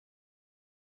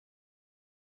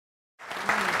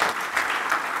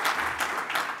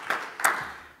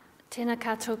Tēnā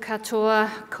katoa katoa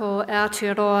ko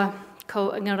Aotearoa,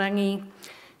 ko Ingarangi,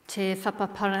 te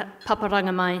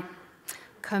whapaparanga mai,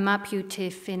 ko Mapu te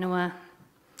whenua,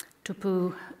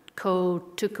 tupu ko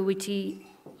Tukuiti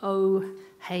o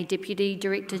hei Deputy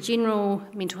Director General,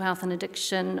 Mental Health and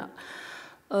Addiction,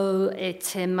 o e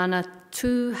te mana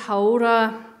tū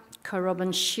haora, ko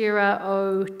Robyn Shearer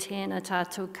o tēnā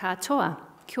tātou katoa.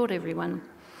 Kia ora everyone.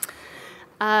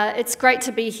 It's great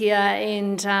to be here,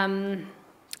 and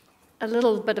a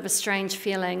little bit of a strange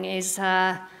feeling as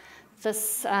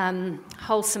this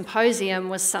whole symposium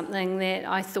was something that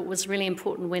I thought was really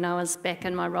important when I was back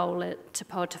in my role at Te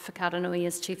Pōta Whakaaro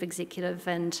as Chief Executive,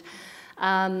 and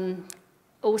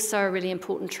also a really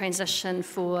important transition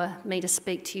for me to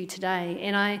speak to you today.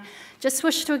 And I just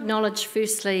wish to acknowledge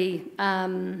firstly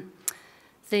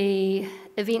the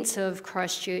events of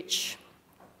Christchurch.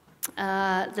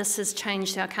 This has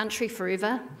changed our country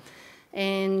forever,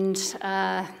 and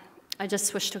I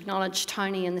just wish to acknowledge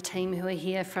Tony and the team who are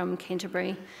here from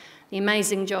Canterbury, the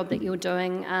amazing job that you're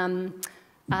doing, Home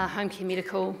Care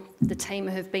Medical, the team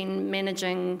who have been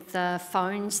managing the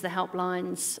phones, the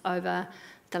helplines over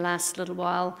the last little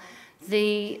while,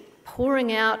 the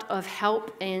pouring out of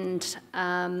help and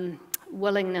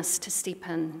willingness to step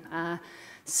in.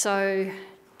 So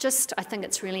I think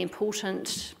it's really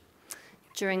important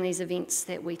during these events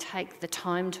that we take the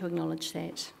time to acknowledge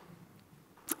that.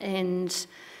 And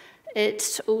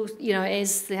it,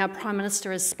 as our Prime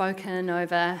Minister has spoken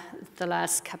over the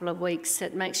last couple of weeks,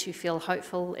 it makes you feel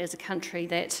hopeful as a country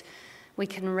that we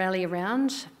can rally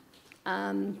around.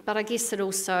 But I guess it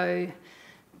also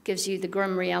gives you the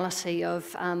grim reality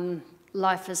of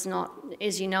life is not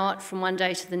as you know it from one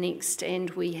day to the next, and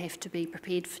we have to be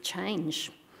prepared for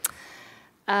change.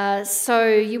 So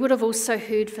you would have also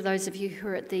heard, for those of you who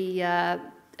are at the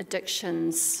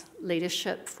Addictions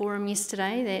Leadership Forum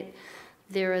yesterday, that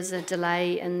there is a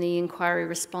delay in the inquiry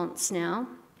response now,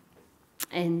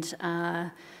 and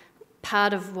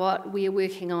part of what we're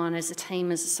working on as a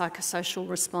team is a psychosocial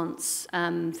response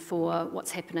for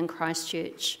what's happened in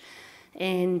Christchurch,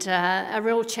 and a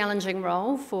real challenging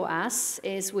role for us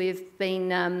as we've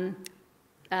been,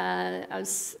 Josiah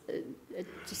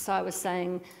was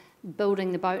saying,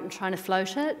 building the boat and trying to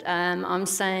float it. I'm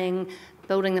saying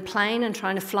building the plane and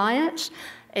trying to fly it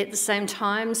at the same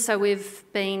time. So we've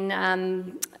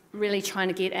been really trying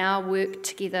to get our work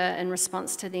together in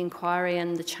response to the inquiry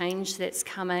and the change that's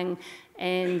coming,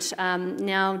 and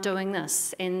now doing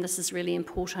this. And this is really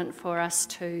important for us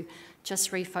to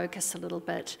just refocus a little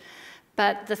bit.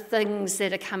 But the things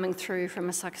that are coming through from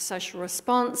a psychosocial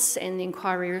response and the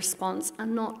inquiry response are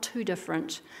not too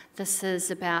different. This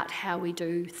is about how we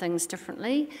do things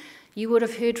differently. You would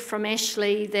have heard from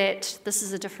Ashley that this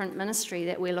is a different ministry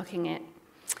that we're looking at.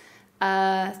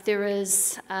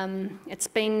 It's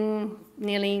been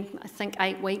nearly, I think,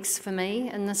 8 weeks for me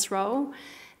in this role,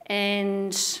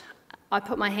 and I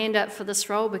put my hand up for this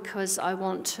role because I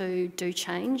want to do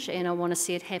change and I want to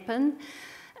see it happen.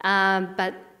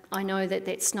 But I know that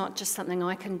that's not just something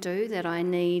I can do, that I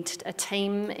need a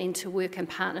team and to work in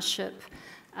partnership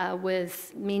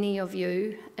with many of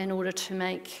you in order to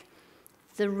make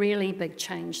the really big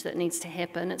change that needs to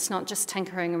happen. It's not just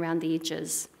tinkering around the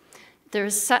edges. There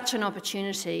is such an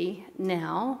opportunity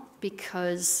now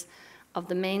because of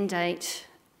the mandate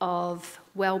of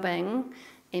wellbeing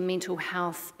and mental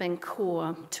health being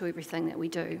core to everything that we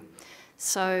do.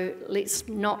 So let's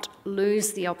not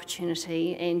lose the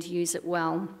opportunity and use it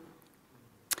well.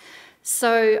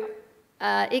 So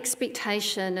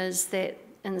expectation is that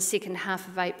in the second half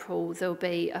of April there'll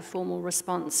be a formal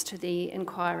response to the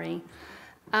inquiry.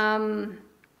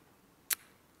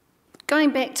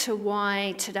 Going back to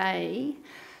why today,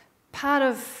 part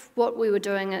of what we were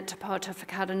doing at Te Pōta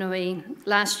Whakaaro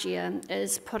last year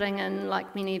is putting in,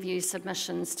 like many of you,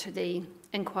 submissions to the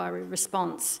inquiry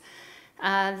response.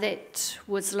 That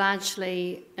was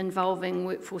largely involving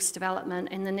workforce development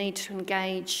and the need to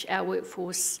engage our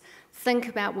workforce, think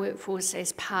about workforce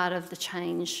as part of the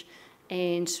change,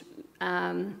 and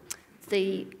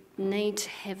the need to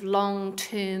have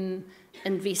long-term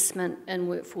investment in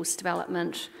workforce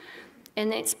development. And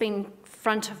that's been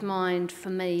front of mind for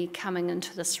me coming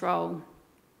into this role.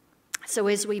 So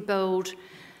as we build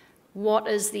what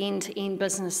is the end-to-end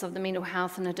business of the Mental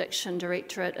Health and Addiction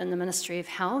Directorate in the Ministry of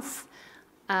Health,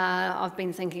 I've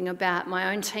been thinking about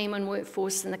my own team and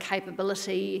workforce and the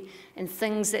capability and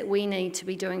things that we need to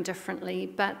be doing differently,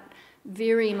 but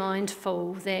very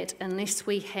mindful that unless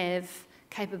we have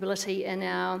capability in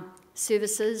our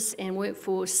services and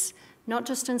workforce, not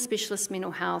just in specialist mental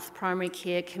health, primary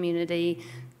care, community,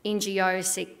 NGO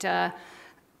sector,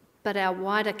 but our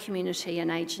wider community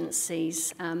and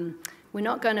agencies, we're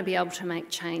not going to be able to make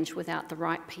change without the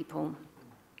right people.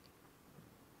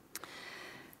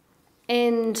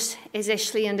 And as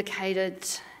Ashley indicated,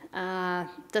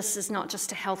 this is not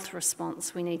just a health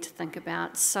response we need to think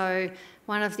about. So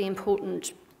one of the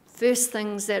important first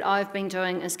things that I've been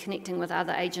doing is connecting with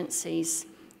other agencies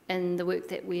in the work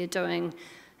that we are doing.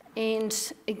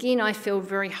 And again, I feel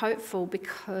very hopeful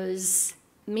because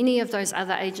many of those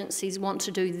other agencies want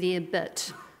to do their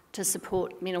bit to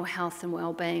support mental health and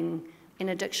wellbeing and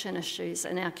addiction issues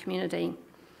in our community.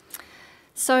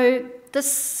 So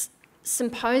this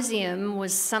symposium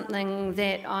was something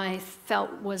that I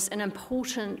felt was an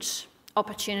important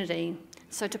opportunity.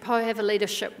 So Te Pou have a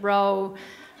leadership role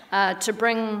to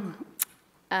bring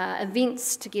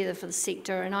events together for the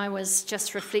sector, and I was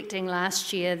just reflecting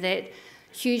last year that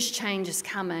huge change is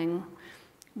coming.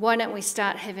 Why don't we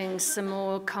start having some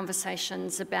more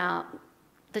conversations about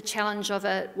the challenge of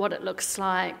it, what it looks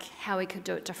like, how we could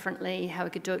do it differently, how we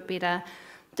could do it better.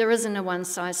 There isn't a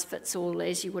one-size-fits-all,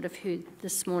 as you would have heard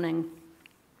this morning.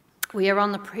 We are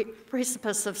on the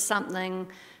precipice of something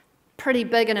pretty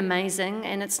big and amazing,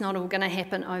 and it's not all going to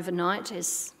happen overnight,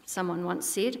 as someone once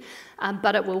said,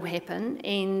 but it will happen,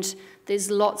 and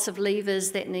there's lots of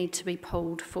levers that need to be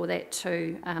pulled for that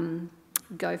to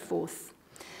go forth.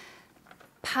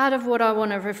 Part of what I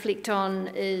want to reflect on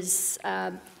is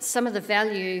some of the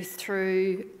value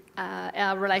through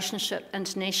our relationship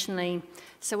internationally.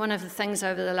 So one of the things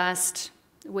over the last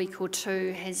week or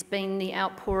two has been the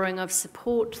outpouring of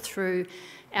support through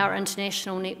our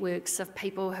international networks of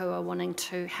people who are wanting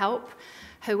to help,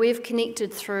 who we've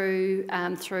connected through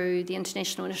the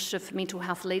International Initiative for Mental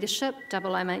Health Leadership,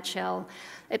 IMHL.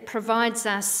 It provides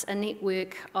us a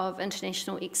network of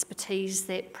international expertise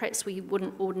that perhaps we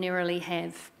wouldn't ordinarily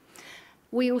have.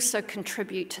 We also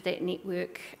contribute to that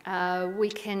network. We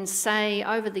can say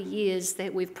over the years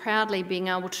that we've proudly been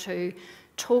able to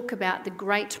talk about the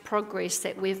great progress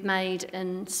that we've made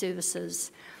in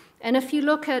services. And if you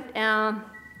look at our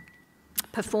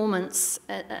performance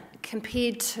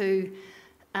compared to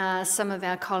some of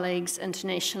our colleagues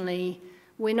internationally,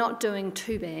 we're not doing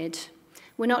too bad.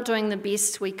 We're not doing the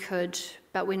best we could,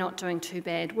 but we're not doing too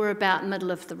bad. We're about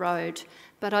middle of the road.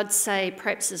 But I'd say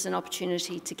perhaps there's an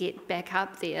opportunity to get back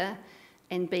up there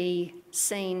and be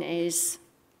seen as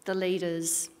the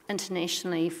leaders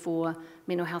internationally for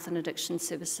mental health and addiction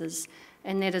services,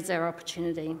 and that is our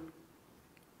opportunity.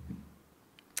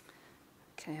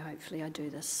 Okay, hopefully I do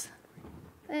this.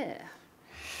 There.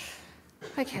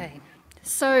 Okay,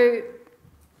 so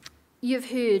you've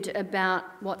heard about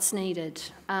what's needed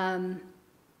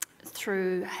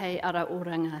through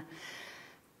Oranga.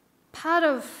 Part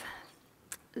of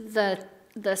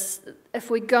this, if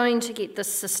we're going to get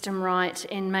this system right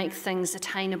and make things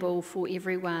attainable for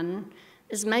everyone,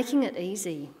 is making it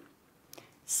easy.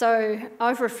 So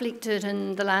I've reflected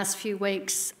in the last few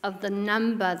weeks of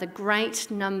the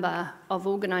great number of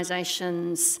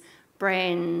organisations,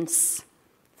 brands,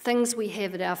 things we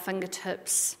have at our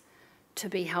fingertips to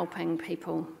be helping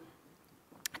people,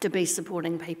 to be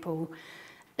supporting people.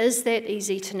 Is that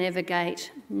easy to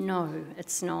navigate? No,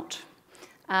 it's not.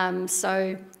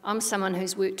 So I'm someone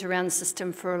who's worked around the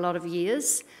system for a lot of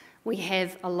years. We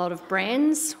have a lot of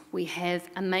brands, we have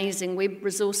amazing web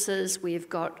resources, we've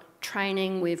got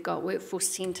training, we've got workforce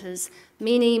centres,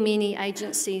 many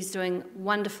agencies doing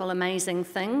wonderful, amazing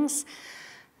things.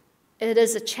 It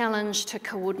is a challenge to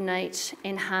coordinate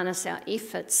and harness our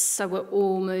efforts so we're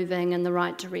all moving in the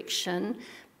right direction.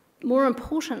 More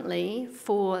importantly,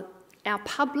 for our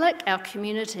public, our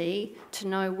community, to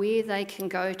know where they can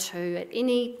go to at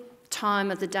any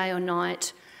time of the day or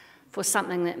night for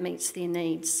something that meets their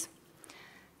needs.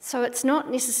 So it's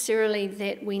not necessarily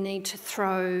that we need to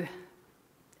throw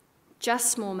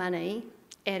just more money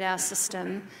at our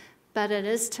system, but it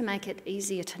is to make it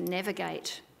easier to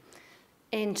navigate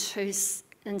and to,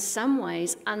 in some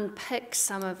ways, unpick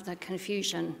some of the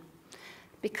confusion.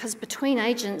 Because between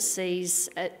agencies,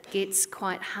 it gets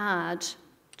quite hard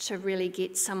to really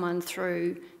get someone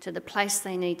through to the place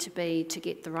they need to be to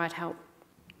get the right help.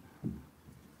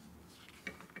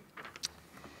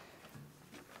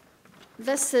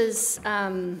 This is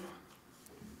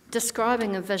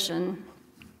describing a vision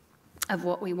of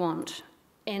what we want.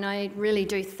 And I really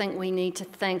do think we need to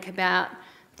think about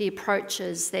the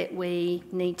approaches that we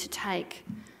need to take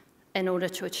in order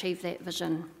to achieve that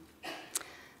vision.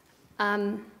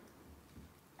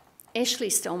 Ashley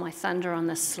stole my thunder on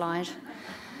this slide.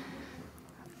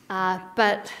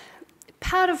 But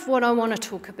part of what I want to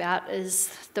talk about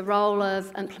is the role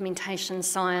of implementation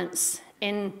science.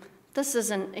 And this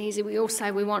isn't easy. We all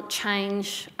say we want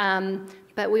change,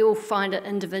 but but we all find it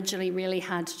individually really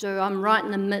hard to do. I'm right in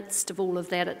the midst of all of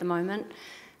that at the moment,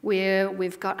 where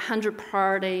we've got 100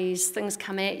 priorities, things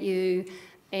come at you,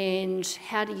 and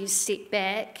how do you step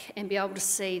back and be able to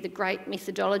see the great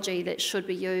methodology that should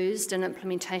be used in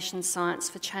implementation science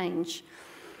for change.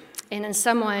 And in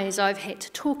some ways, I've had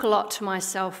to talk a lot to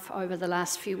myself over the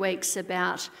last few weeks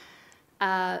about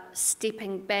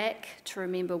stepping back to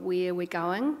remember where we're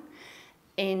going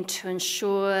and to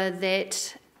ensure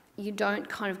that you don't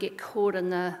kind of get caught in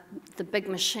the big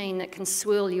machine that can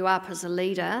swirl you up as a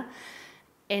leader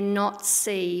and not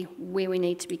see where we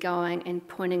need to be going and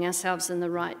pointing ourselves in the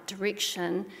right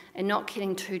direction and not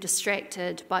getting too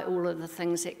distracted by all of the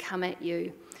things that come at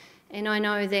you. And I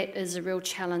know that is a real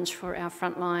challenge for our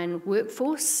frontline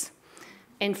workforce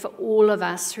and for all of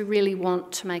us who really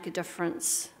want to make a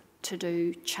difference to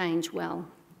do change well.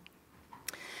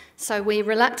 So we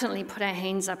reluctantly put our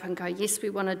hands up and go, yes, we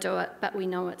want to do it, but we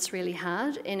know it's really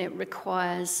hard and it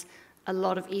requires a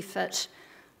lot of effort.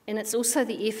 And it's also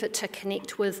the effort to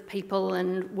connect with people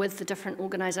and with the different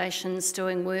organisations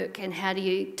doing work, and how do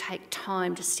you take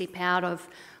time to step out of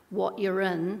what you're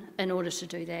in order to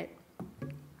do that.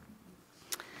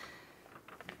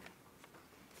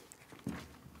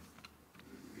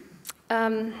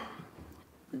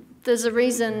 There's a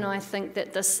reason I think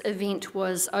that this event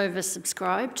was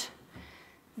oversubscribed,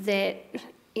 that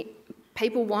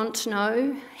people want to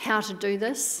know how to do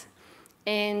this,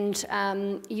 and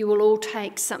you will all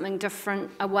take something different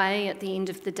away at the end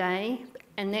of the day,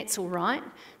 and that's all right,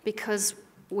 because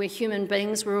we're human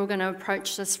beings. We're all going to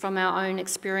approach this from our own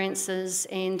experiences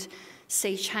and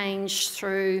see change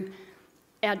through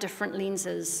our different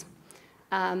lenses.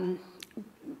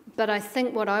 But I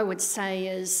think what I would say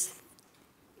is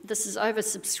this is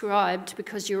oversubscribed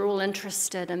because you're all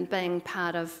interested in being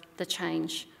part of the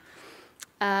change.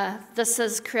 This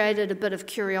has created a bit of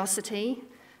curiosity.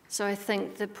 So I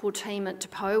think the poor team at Te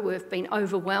Po, we've been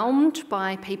overwhelmed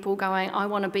by people going, I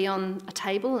want to be on a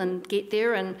table and get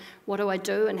there, and what do I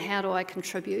do and how do I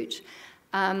contribute?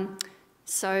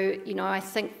 So, you know, I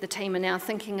think the team are now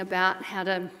thinking about how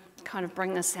to kind of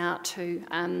bring this out to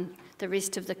the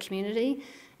rest of the community,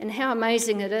 and how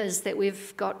amazing it is that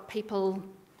we've got people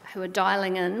who are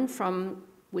dialing in from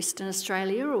Western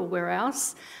Australia or where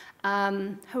else, who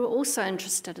are also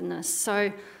interested in this.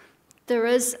 So there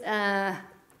is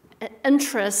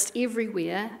interest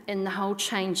everywhere in the whole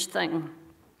change thing.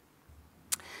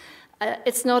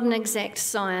 It's not an exact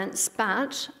science,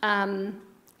 but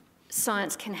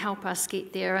science can help us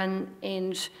get there,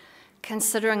 and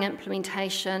considering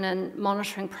implementation and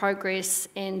monitoring progress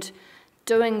and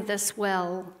doing this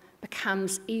well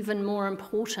becomes even more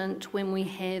important when we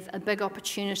have a big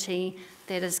opportunity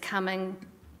that is coming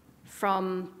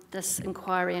from this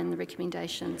inquiry and the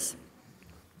recommendations.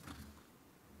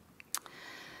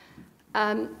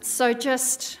 I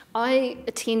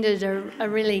attended a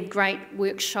really great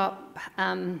workshop.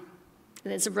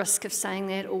 There's a risk of saying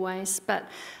that always, but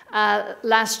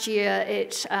last year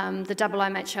at the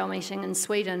IMHL meeting in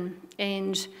Sweden,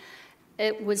 and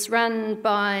it was run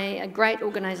by a great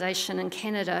organisation in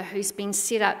Canada who's been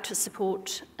set up to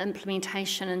support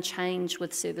implementation and change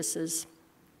with services.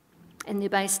 And they're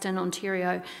based in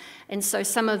Ontario. And so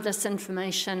some of this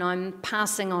information I'm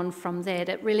passing on from that.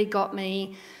 It really got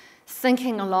me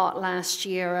thinking a lot last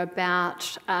year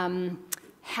about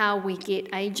how we get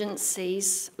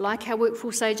agencies, like our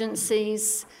workforce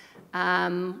agencies,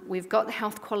 we've got the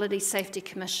Health Quality Safety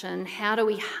Commission, how do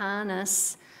we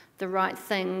harness the right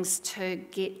things to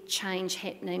get change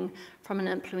happening from an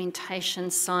implementation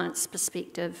science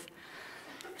perspective.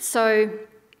 So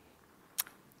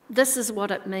this is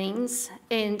what it means,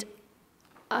 and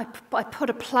I put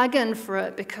a plug in for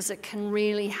it because it can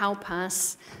really help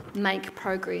us make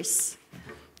progress.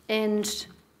 And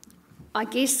I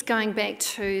guess going back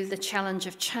to the challenge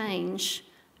of change,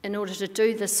 in order to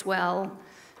do this well,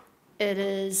 it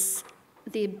is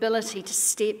the ability to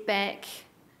step back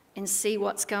and see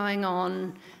what's going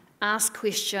on, ask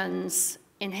questions,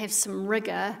 and have some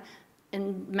rigour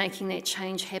in making that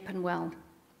change happen well.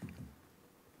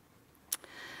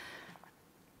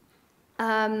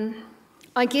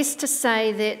 I guess to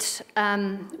say that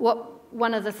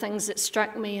one of the things that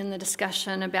struck me in the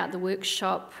discussion about the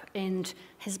workshop and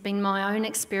has been my own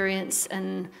experience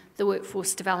in the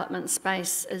workforce development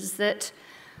space is that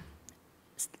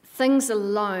things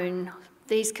alone,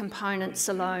 these components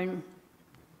alone,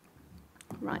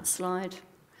 right slide,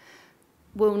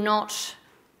 will not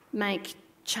make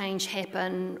change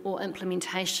happen or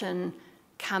implementation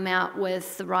come out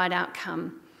with the right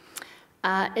outcome.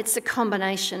 It's a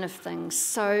combination of things.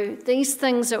 So these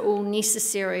things are all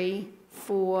necessary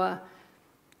for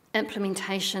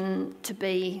implementation to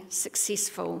be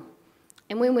successful.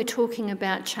 And when we're talking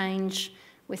about change,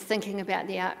 we're thinking about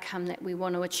the outcome that we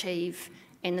want to achieve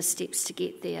and the steps to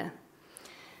get there.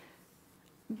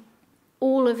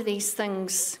 All of these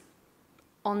things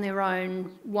on their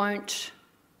own won't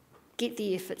get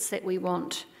the efforts that we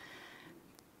want.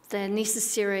 They're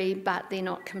necessary, but they're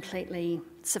not completely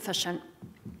sufficient.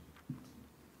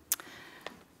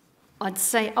 I'd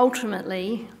say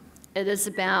ultimately it is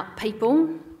about people,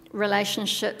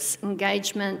 relationships,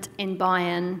 engagement and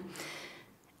buy-in.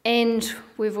 And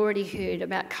we've already heard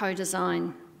about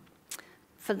co-design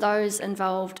for those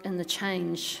involved in the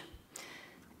change.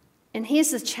 And here's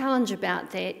the challenge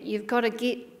about that. You've got to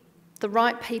get the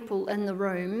right people in the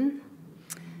room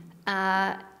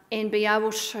and be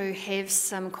able to have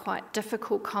some quite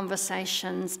difficult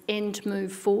conversations and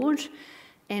move forward.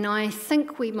 And I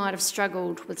think we might have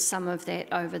struggled with some of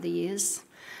that over the years.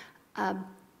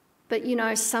 But, you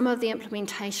know, some of the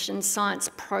implementation science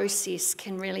process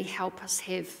can really help us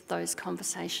have those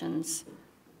conversations.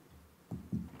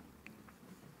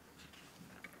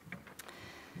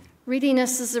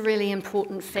 Readiness is a really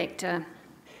important factor.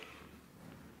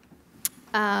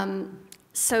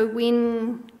 So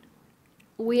when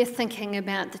we're thinking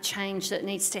about the change that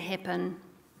needs to happen,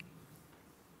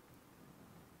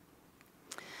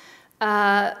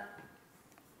 how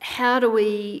do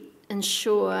we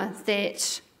ensure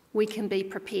that we can be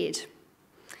prepared?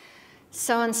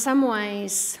 So in some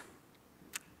ways,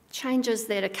 changes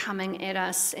that are coming at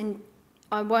us, and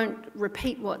I won't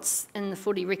repeat what's in the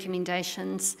 40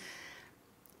 recommendations,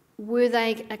 were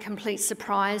they a complete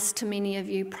surprise to many of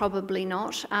you? Probably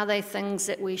not. Are they things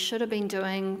that we should have been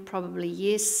doing? Probably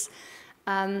yes.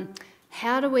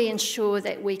 How do we ensure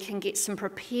that we can get some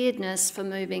preparedness for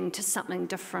moving to something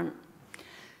different?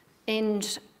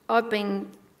 And I've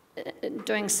been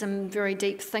doing some very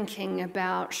deep thinking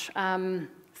about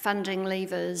funding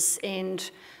levers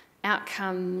and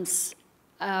outcomes,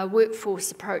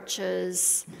 workforce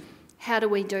approaches. How do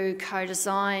we do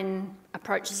co-design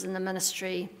approaches in the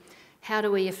ministry? How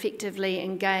do we effectively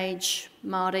engage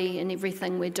Māori in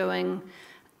everything we're doing?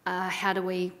 How do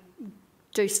we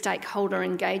do stakeholder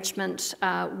engagement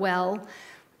well?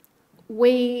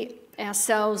 We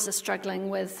ourselves are struggling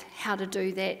with how to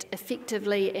do that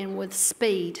effectively and with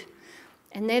speed.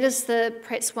 And that is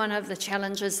perhaps one of the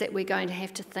challenges that we're going to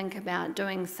have to think about,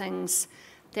 doing things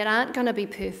that aren't going to be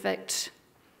perfect,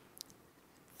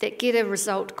 that get a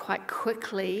result quite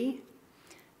quickly,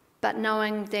 but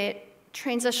knowing that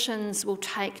transitions will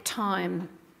take time.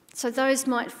 So those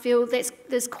might feel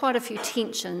there's quite a few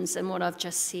tensions in what I've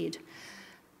just said.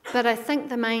 But I think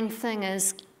the main thing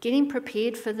is getting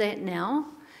prepared for that now.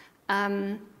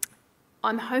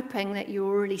 I'm hoping that you're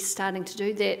already starting to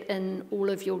do that in all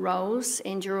of your roles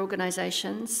and your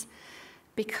organisations,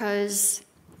 because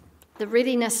the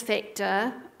readiness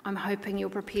factor, I'm hoping you're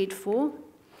prepared for,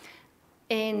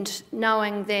 and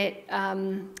knowing that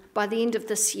by the end of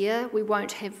this year we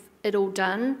won't have it all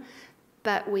done,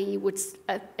 but we would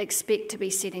expect to be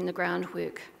setting the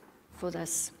groundwork for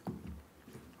this.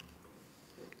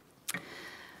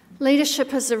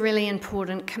 Leadership is a really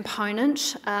important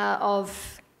component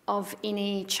of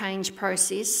any change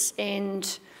process,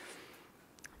 and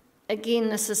again,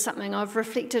 this is something I've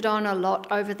reflected on a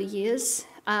lot over the years.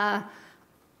 I've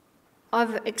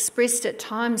expressed at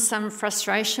times some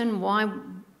frustration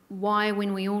why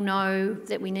when we all know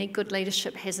that we need good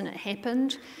leadership hasn't it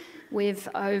happened. We've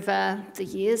over the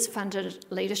years funded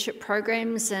leadership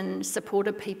programs and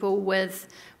supported people with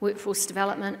workforce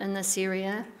development in this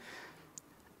area.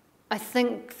 I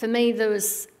think for me there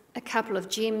was a couple of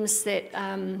gems that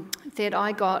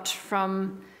I got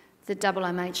from the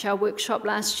WMHL workshop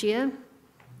last year,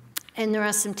 and there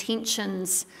are some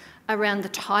tensions around the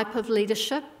type of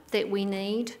leadership that we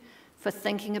need for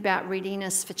thinking about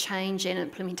readiness for change and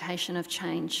implementation of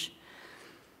change.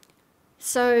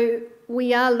 So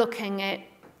we are looking at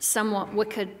somewhat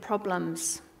wicked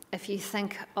problems. If you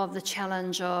think of the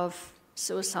challenge of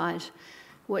suicide,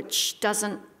 which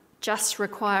doesn't just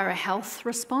require a health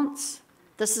response,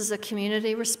 this is a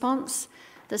community response.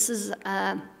 This is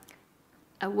a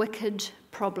wicked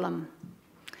problem.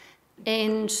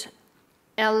 And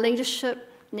our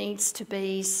leadership needs to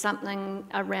be something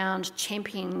around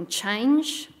championing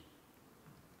change,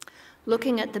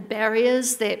 looking at the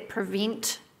barriers that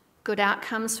prevent good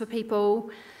outcomes for people,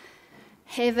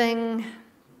 having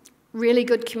really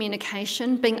good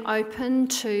communication, being open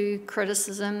to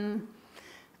criticism,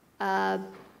 and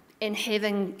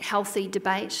having healthy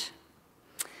debate.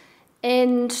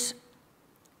 And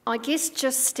I guess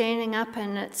just standing up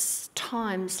and at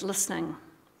times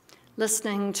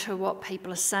listening to what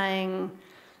people are saying,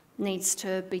 needs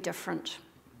to be different.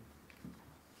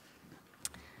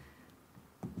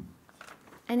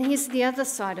 And here's the other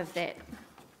side of that.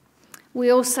 We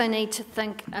also need to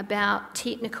think about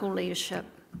technical leadership.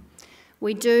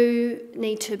 We do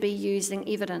need to be using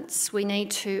evidence. We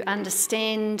need to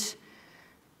understand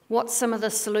what some of the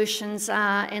solutions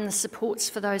are and the supports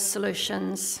for those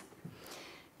solutions.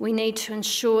 We need to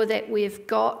ensure that we've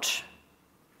got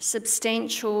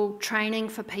substantial training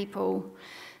for people,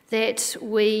 that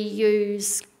we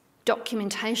use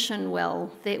documentation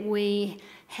well, that we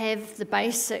have the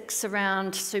basics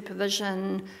around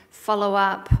supervision,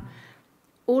 follow-up,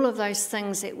 all of those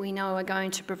things that we know are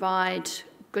going to provide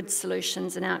good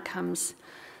solutions and outcomes,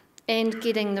 and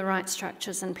getting the right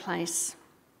structures in place.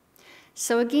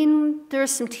 So again, there are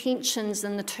some tensions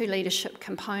in the two leadership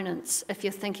components if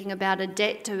you're thinking about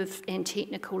adaptive and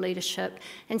technical leadership,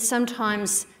 and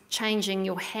sometimes changing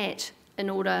your hat in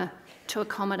order to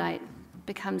accommodate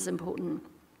becomes important.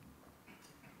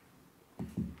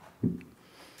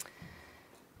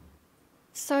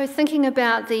 So thinking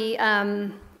about the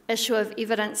issue of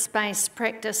evidence-based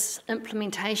practice,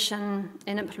 implementation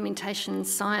and implementation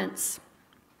science,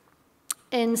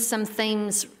 and some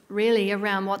themes really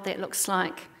around what that looks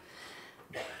like.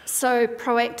 So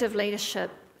proactive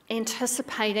leadership,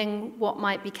 anticipating what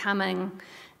might be coming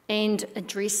and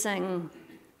addressing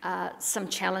some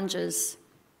challenges,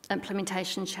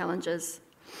 implementation challenges.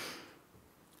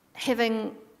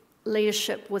 Having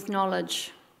leadership with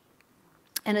knowledge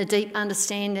and a deep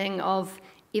understanding of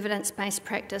evidence-based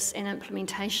practice and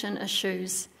implementation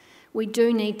issues. We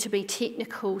do need to be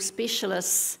technical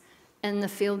specialists in the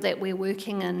field that we're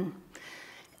working in.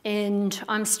 And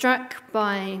I'm struck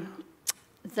by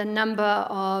the number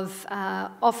of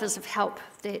offers of help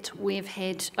that we've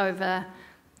had over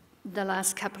the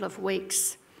last couple of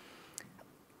weeks.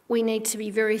 We need to be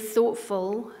very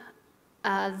thoughtful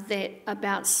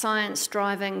about science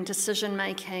driving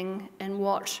decision-making and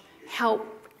what help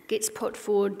gets put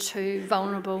forward to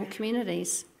vulnerable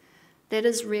communities. That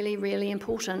is really, really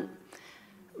important.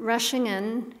 Rushing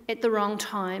in at the wrong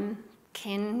time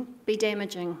can be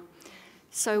damaging.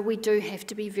 So we do have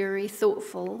to be very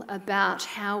thoughtful about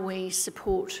how we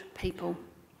support people.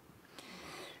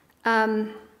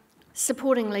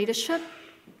 Supporting leadership,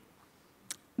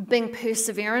 being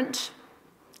perseverant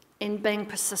and being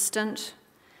persistent,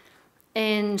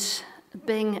 and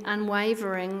being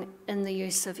unwavering in the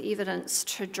use of evidence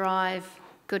to drive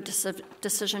good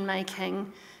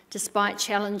decision-making despite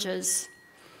challenges.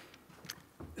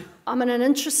 I'm in an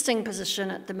interesting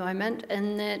position at the moment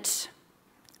in that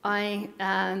I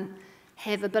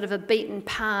have a bit of a beaten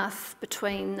path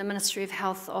between the Ministry of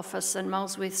Health office in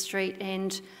Molesworth Street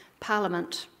and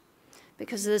Parliament,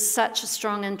 because there's such a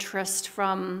strong interest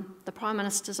from the Prime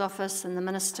Minister's office and the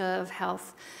Minister of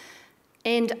Health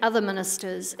and other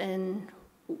ministers in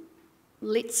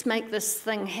let's make this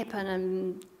thing happen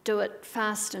and do it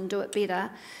fast and do it better.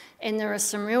 And there are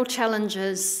some real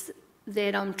challenges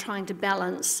that I'm trying to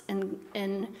balance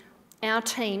in our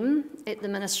team at the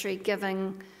Ministry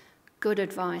giving good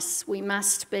advice. We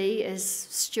must be, as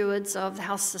stewards of the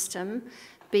health system,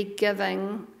 be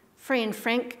giving free and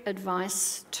frank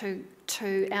advice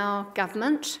to our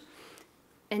government,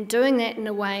 and doing that in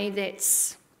a way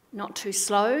that's not too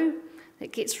slow,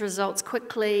 that gets results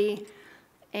quickly,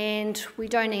 and we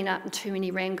don't end up in too many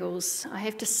wrangles. I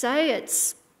have to say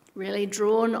it's really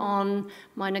drawn on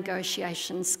my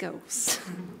negotiation skills.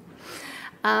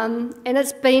 And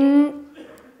it's been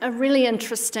a really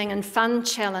interesting and fun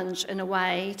challenge in a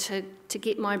way to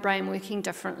get my brain working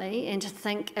differently and to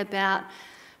think about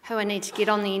who I need to get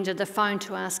on the end of the phone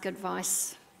to ask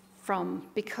advice from,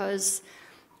 because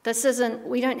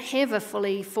we don't have a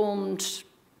fully formed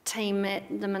team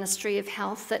at the Ministry of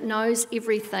Health that knows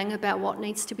everything about what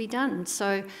needs to be done.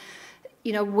 So,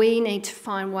 we need to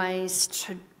find ways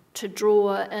to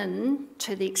draw in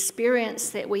to the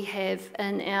experience that we have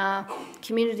in our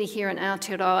community here in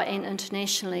Aotearoa and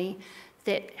internationally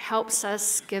that helps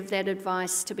us give that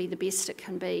advice to be the best it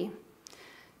can be.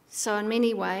 So in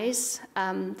many ways,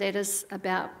 that is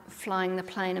about flying the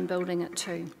plane and building it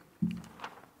too.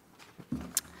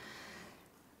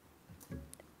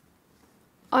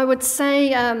 I would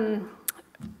say,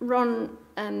 Ron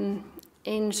and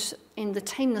the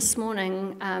team this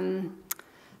morning,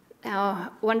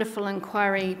 our wonderful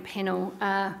inquiry panel,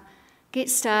 get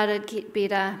started, get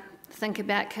better, think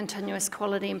about continuous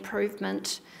quality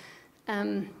improvement.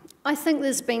 I think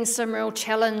there's been some real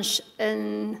challenge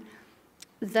in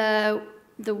the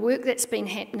work that's been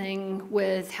happening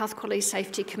with Health Quality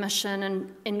Safety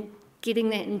Commission and getting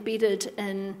that embedded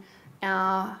in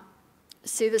our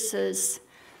services.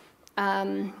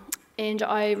 And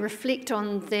I reflect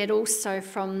on that also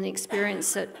from the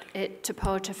experience at Te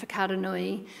Pouta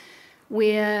Whakaaro,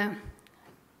 where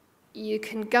you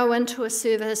can go into a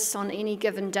service on any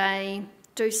given day,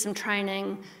 do some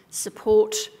training,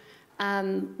 support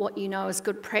what you know is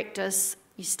good practice,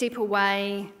 you step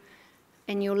away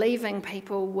and you're leaving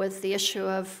people with the issue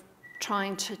of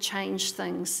trying to change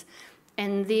things.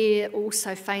 And they're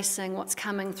also facing what's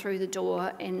coming through the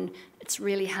door, and it's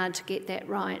really hard to get that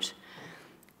right.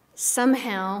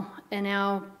 Somehow, in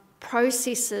our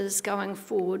processes going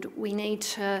forward, we need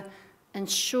to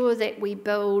ensure that we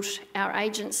build our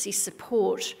agency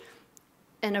support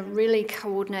in a really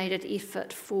coordinated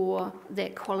effort for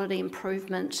that quality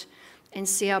improvement and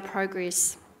see our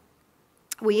progress.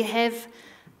 We have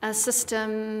a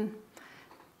system,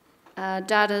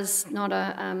 data's not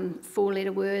a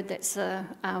four-letter word, that's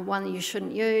one that you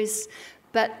shouldn't use,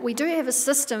 but we do have a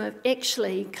system of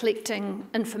actually collecting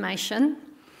information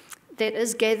that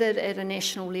is gathered at a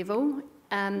national level.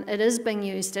 It is being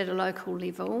used at a local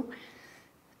level.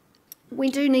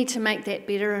 We do need to make that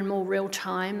better and more real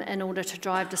time in order to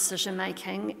drive decision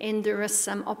making, and there are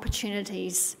some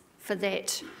opportunities for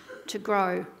that to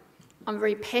grow. I'm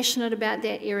very passionate about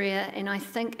that area, and I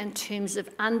think in terms of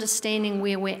understanding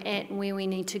where we're at and where we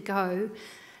need to go,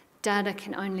 data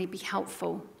can only be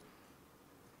helpful.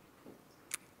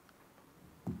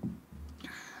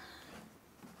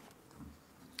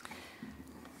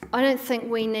 I don't think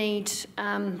we need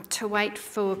to wait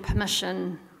for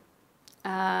permission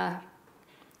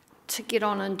to get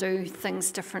on and do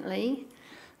things differently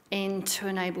and to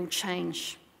enable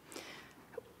change.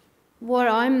 What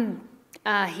I'm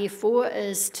here for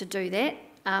is to do that,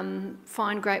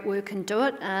 find great work and do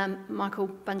it. Michael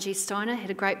Bungie-Steiner had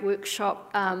a great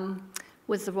workshop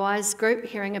with the WISE group,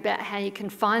 hearing about how you can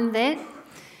find that.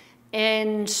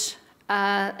 And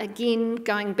again,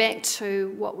 going back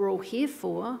to what we're all here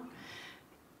for,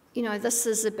 you know, this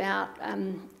is about,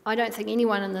 I don't think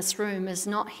anyone in this room is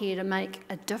not here to make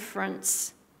a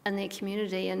difference in their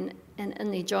community and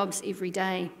in their jobs every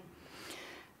day.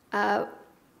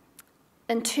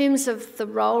 In terms of the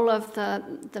role of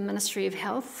the Ministry of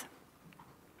Health,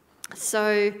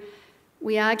 so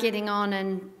we are getting on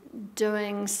and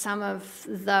doing some of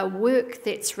the work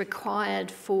that's required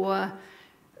for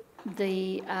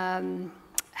the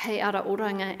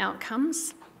Oranga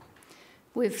outcomes.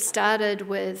 We've started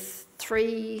with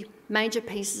 3 major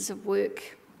pieces of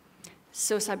work: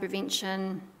 suicide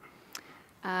prevention,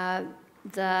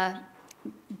 the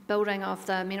building of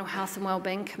the Mental Health and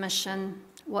Wellbeing Commission,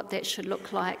 what that should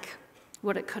look like,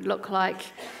 what it could look like,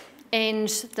 and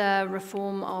the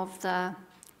reform of the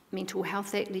Mental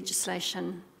Health Act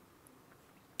legislation.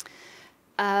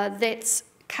 That's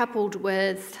coupled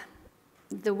with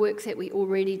the work that we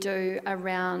already do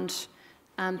around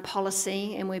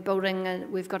policy, and we've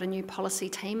got a new policy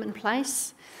team in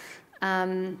place.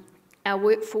 Our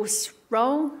workforce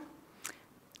role,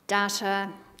 data,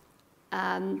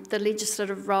 the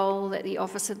legislative role that the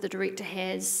Office of the Director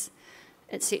has,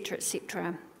 etc.,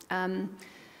 etc.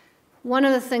 One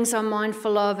of the things I'm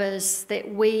mindful of is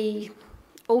that we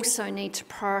also need to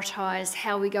prioritise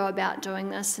how we go about doing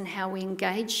this and how we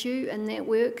engage you in that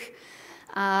work.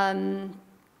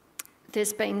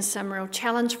 There's been some real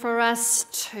challenge for us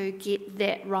to get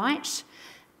that right,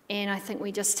 and I think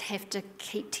we just have to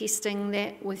keep testing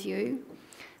that with you.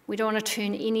 We don't want to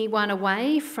turn anyone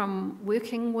away from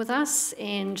working with us,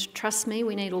 and trust me,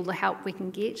 we need all the help we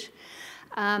can get.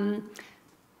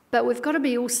 But we've got to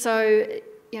be also,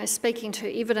 you know, speaking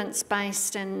to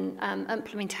evidence-based and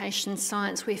implementation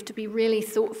science, we have to be really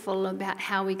thoughtful about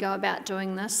how we go about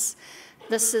doing this.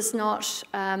 This is not,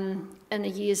 in a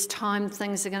year's time,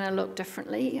 things are going to look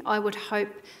differently. I would hope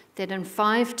that in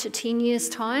 5 to 10 years'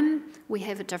 time, we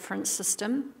have a different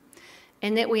system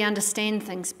and that we understand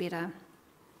things better.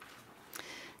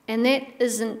 And that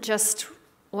isn't just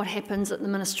what happens at the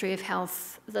Ministry of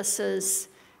Health. This is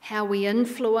how we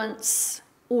influence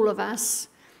all of us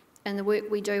and the work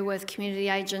we do with community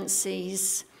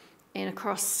agencies and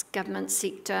across government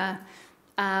sector,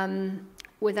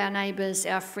 with our neighbours,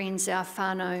 our friends, our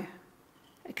whānau,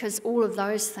 because all of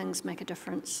those things make a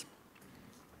difference.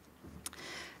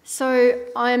 So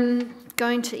I'm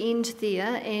going to end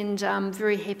there, and I'm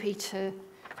very happy to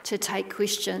take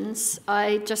questions.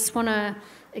 I just want to,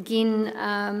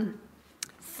 again,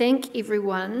 thank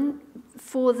everyone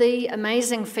for the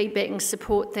amazing feedback and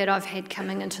support that I've had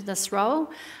coming into this role.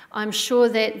 I'm sure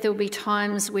that there'll be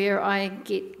times where I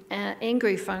get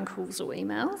angry phone calls or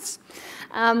emails.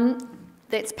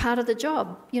 That's part of the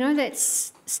job. You know,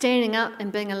 that's standing up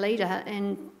and being a leader,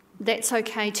 and that's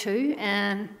okay too.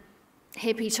 And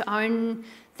happy to own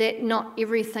that not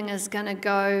everything is going to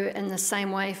go in the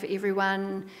same way for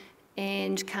everyone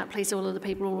and can't please all of the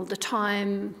people all the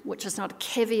time, which is not a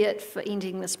caveat for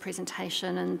ending this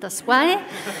presentation in this way.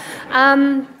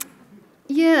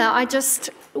 Yeah,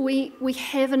 we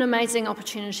have an amazing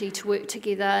opportunity to work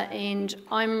together, and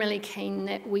I'm really keen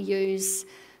that we use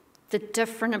the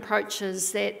different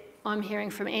approaches that I'm hearing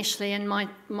from Ashley and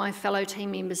my fellow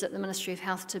team members at the Ministry of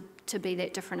Health to be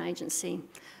that different agency.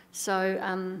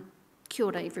 So, kia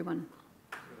ora everyone.